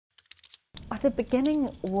The beginning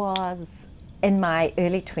was in my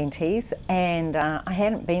early 20s, and I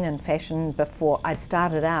hadn't been in fashion before. I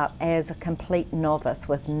started out as a complete novice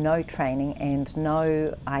with no training and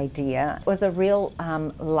no idea. It was a real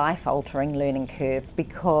life-altering learning curve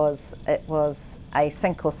because it was a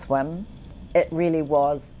sink or swim. It really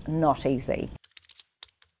was not easy.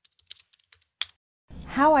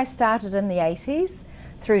 How I started in the 80s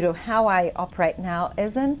through to how I operate now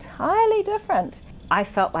is entirely different. I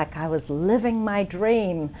felt like I was living my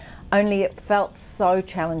dream, only it felt so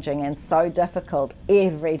challenging and so difficult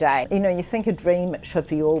every day. You know, you think a dream it should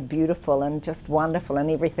be all beautiful and just wonderful and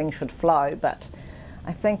everything should flow, but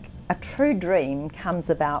I think a true dream comes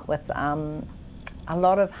about with a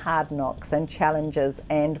lot of hard knocks and challenges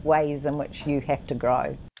and ways in which you have to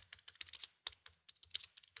grow.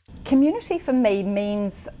 Community for me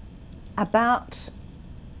means about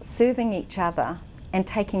serving each other and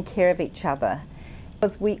taking care of each other,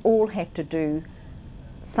 because we all have to do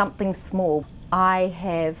something small. I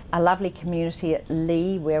have a lovely community at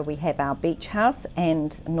Lee where we have our beach house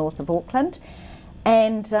and north of Auckland,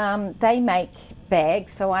 and they make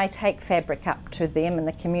bags, so I take fabric up to them and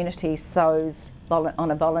the community sews on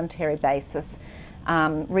a voluntary basis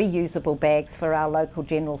reusable bags for our local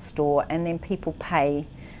general store, and then people pay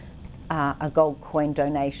a gold coin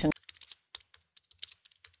donation.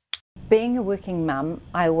 Being a working mum,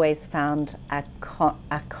 I always found a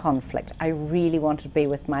conflict. I really wanted to be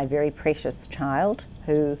with my very precious child,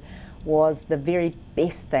 who was the very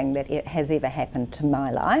best thing that has ever happened to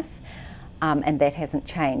my life, and that hasn't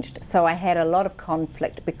changed. So I had a lot of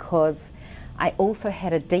conflict because I also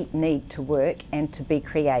had a deep need to work and to be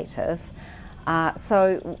creative.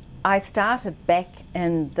 So I started back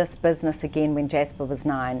in this business again when Jasper was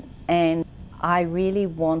 9, and I really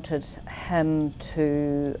wanted him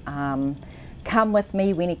to come with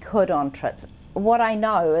me when he could on trips. What I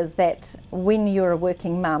know is that when you're a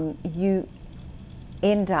working mum, you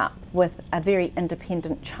end up with a very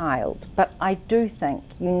independent child. But I do think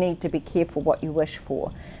you need to be careful what you wish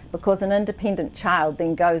for, because an independent child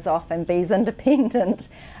then goes off and be independent,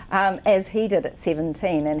 as he did at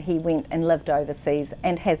 17, and he went and lived overseas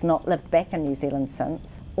and has not lived back in New Zealand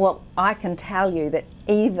since. Well, I can tell you that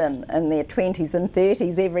even in their 20s and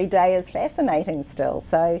 30s, every day is fascinating still.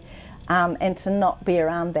 So, and to not be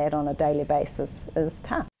around that on a daily basis is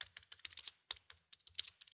tough.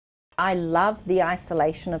 I love the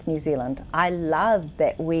isolation of New Zealand. I love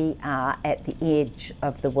that we are at the edge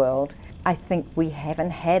of the world. I think we haven't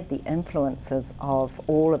had the influences of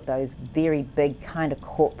all of those very big kind of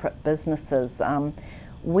corporate businesses.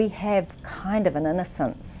 We have kind of an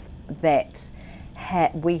innocence that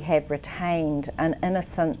we have retained, an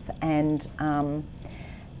innocence and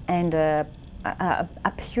a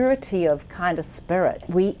purity of kind of spirit.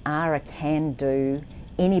 We are a can-do.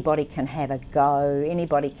 Anybody can have a go,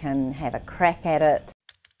 anybody can have a crack at it.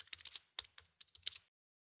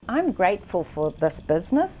 I'm grateful for this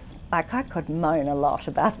business. Like, I could moan a lot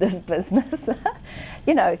about this business.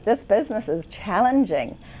 You know, this business is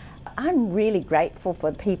challenging. I'm really grateful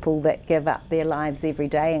for people that give up their lives every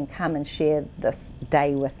day and come and share this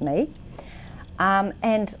day with me.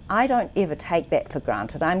 And I don't ever take that for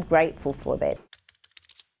granted. I'm grateful for that.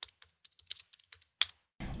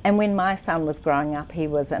 And when my son was growing up, he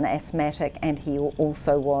was an asthmatic, and he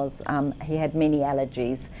also was, he had many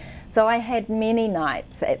allergies. So I had many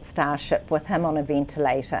nights at Starship with him on a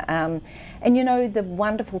ventilator. And you know, the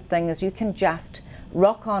wonderful thing is you can just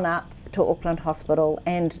rock on up to Auckland Hospital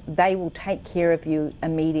and they will take care of you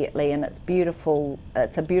immediately, and it's beautiful.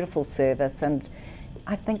 It's a beautiful service, and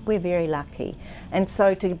I think we're very lucky. And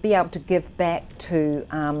so to be able to give back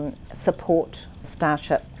to support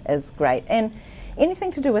Starship is great. And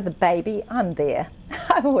anything to do with a baby, I'm there.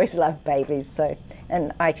 I've always loved babies, so,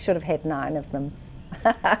 and I should have had 9 of them.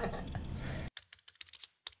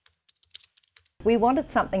 We wanted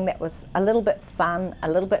something that was a little bit fun, a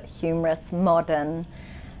little bit humorous, modern,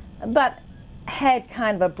 but had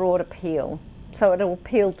kind of a broad appeal. So it'll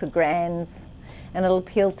appeal to grands, and it'll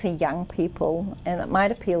appeal to young people, and it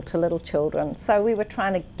might appeal to little children. So we were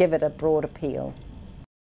trying to give it a broad appeal.